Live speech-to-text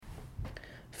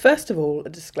First of all, a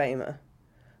disclaimer.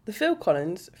 The Phil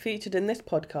Collins featured in this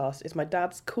podcast is my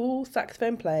dad's cool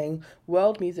saxophone playing,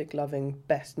 world music loving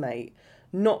best mate,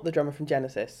 not the drummer from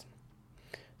Genesis.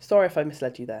 Sorry if I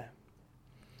misled you there.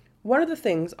 One of the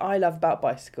things I love about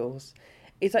bicycles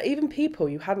is that even people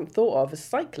you hadn't thought of as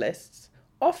cyclists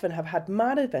often have had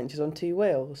mad adventures on two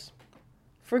wheels.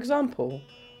 For example,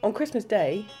 on Christmas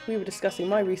Day, we were discussing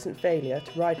my recent failure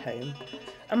to ride home,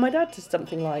 and my dad said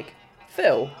something like,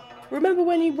 "Phil, remember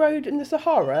when you rode in the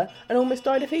Sahara and almost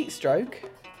died of heat stroke?"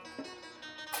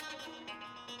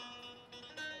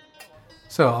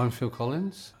 So I'm Phil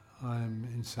Collins. I'm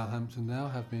in Southampton now,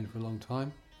 have been for a long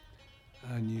time,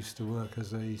 and used to work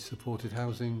as a supported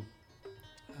housing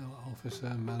officer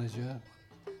and manager.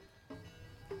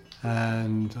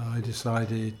 And I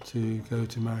decided to go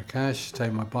to Marrakesh,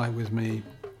 take my bike with me,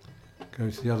 go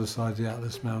to the other side of the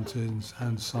Atlas Mountains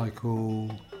and cycle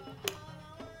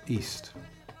east.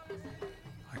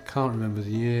 I can't remember the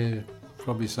year,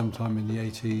 probably sometime in the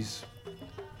 80s.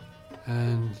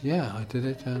 And yeah, I did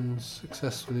it and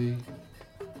successfully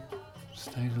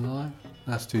stayed alive.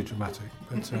 That's too dramatic,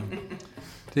 but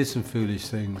did some foolish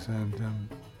things and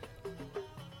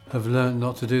have learned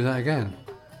not to do that again.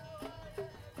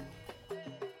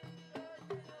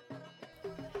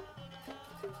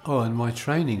 Oh, and my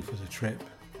training for the trip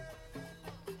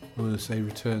was a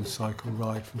return cycle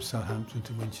ride from Southampton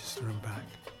to Winchester and back.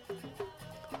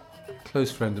 A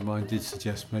close friend of mine did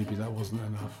suggest maybe that wasn't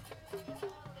enough.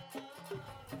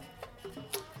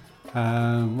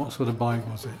 What sort of bike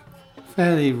was it?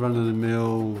 Fairly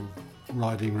run-of-the-mill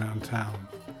riding around town.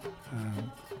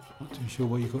 Not too sure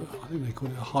what you call it. I think they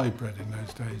called it a hybrid in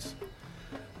those days.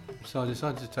 So I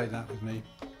decided to take that with me.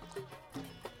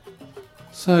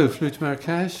 So flew to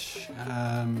Marrakesh,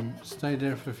 stayed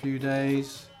there for a few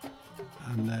days,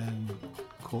 and then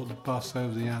caught the bus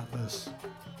over the Atlas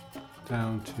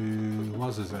down to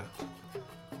Ouarzazate.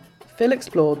 Phil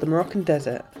explored the Moroccan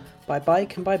desert by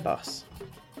bike and by bus,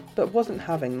 but wasn't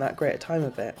having that great a time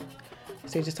of it,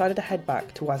 so he decided to head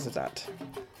back to Ouarzazate.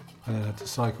 I then had to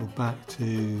cycle back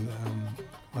to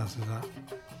Ouarzazate.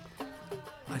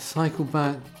 I cycled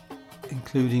back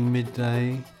including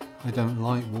midday. I don't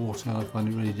like water, I find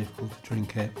it really difficult to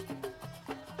drink it.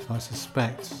 So I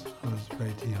suspect I was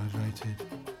very dehydrated.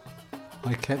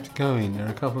 I kept going. There are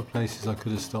a couple of places I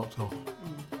could have stopped off.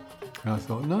 And I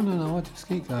thought, no, I'll just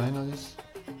keep going. I'll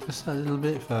just a little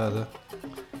bit further.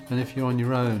 And if you're on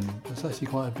your own, that's actually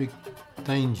quite a big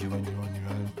danger when you're on your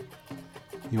own.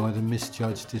 You either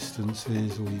misjudge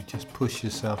distances or you just push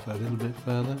yourself a little bit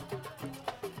further.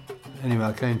 Anyway,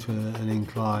 I came to an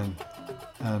incline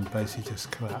and basically just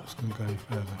collapsed and going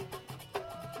further.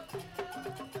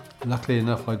 Luckily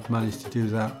enough, I'd managed to do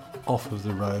that off of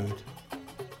the road,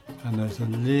 and there's a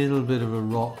little bit of a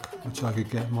rock which I could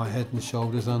get my head and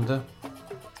shoulders under,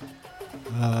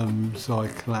 so I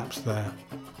collapsed there,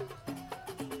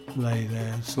 lay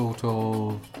there sort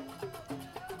of,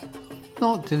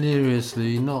 not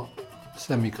deliriously, not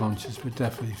semi-conscious, but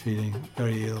definitely feeling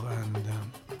very ill and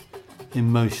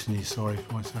emotionally sorry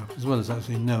for myself, as well as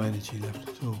absolutely no energy left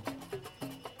at all.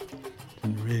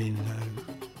 Didn't really know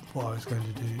what I was going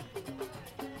to do.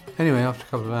 Anyway, after a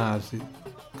couple of hours it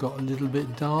got a little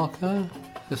bit darker,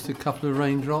 just a couple of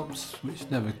raindrops, which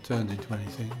never turned into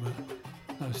anything,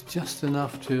 but that was just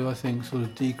enough to, I think, sort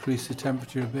of decrease the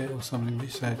temperature a bit, or something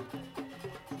which said,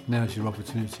 now's your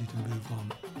opportunity to move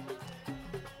on.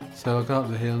 So I got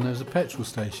up the hill and there was a petrol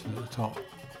station at the top.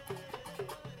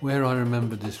 Where I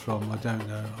remembered this from, I don't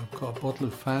know. I've got a bottle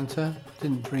of Fanta, I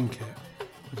didn't drink it.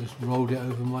 I just rolled it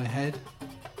over my head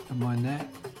and my neck,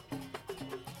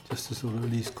 just to sort of at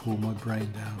least cool my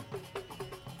brain down.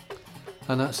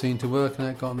 And that seemed to work, and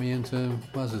that got me into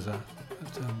Ouarzazate.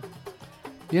 But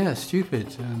yeah,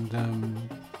 stupid, and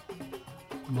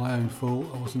my own fault.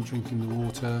 I wasn't drinking the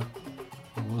water,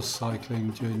 I was cycling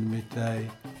during the midday,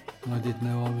 and I didn't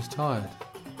know I was tired.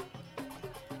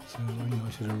 So I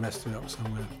should have rested up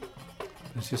somewhere.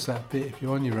 It's just that bit, if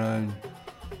you're on your own,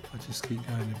 I just keep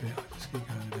going a bit,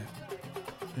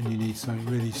 and you need something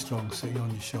really strong sitting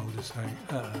on your shoulders saying,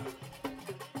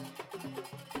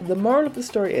 The moral of the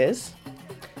story is,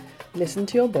 listen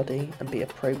to your body and be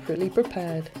appropriately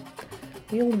prepared.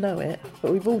 We all know it,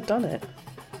 but we've all done it.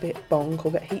 Be it bonk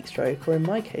or get heat stroke, or in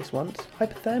my case once,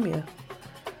 hypothermia.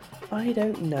 I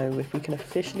don't know if we can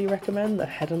officially recommend the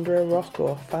head under a rock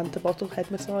or Fanta bottle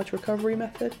head massage recovery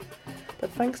method, but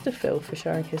thanks to Phil for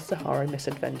sharing his Sahara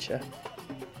misadventure.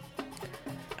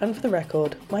 And for the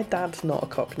record, my dad's not a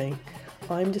Cockney.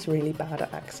 I'm just really bad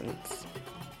at accents.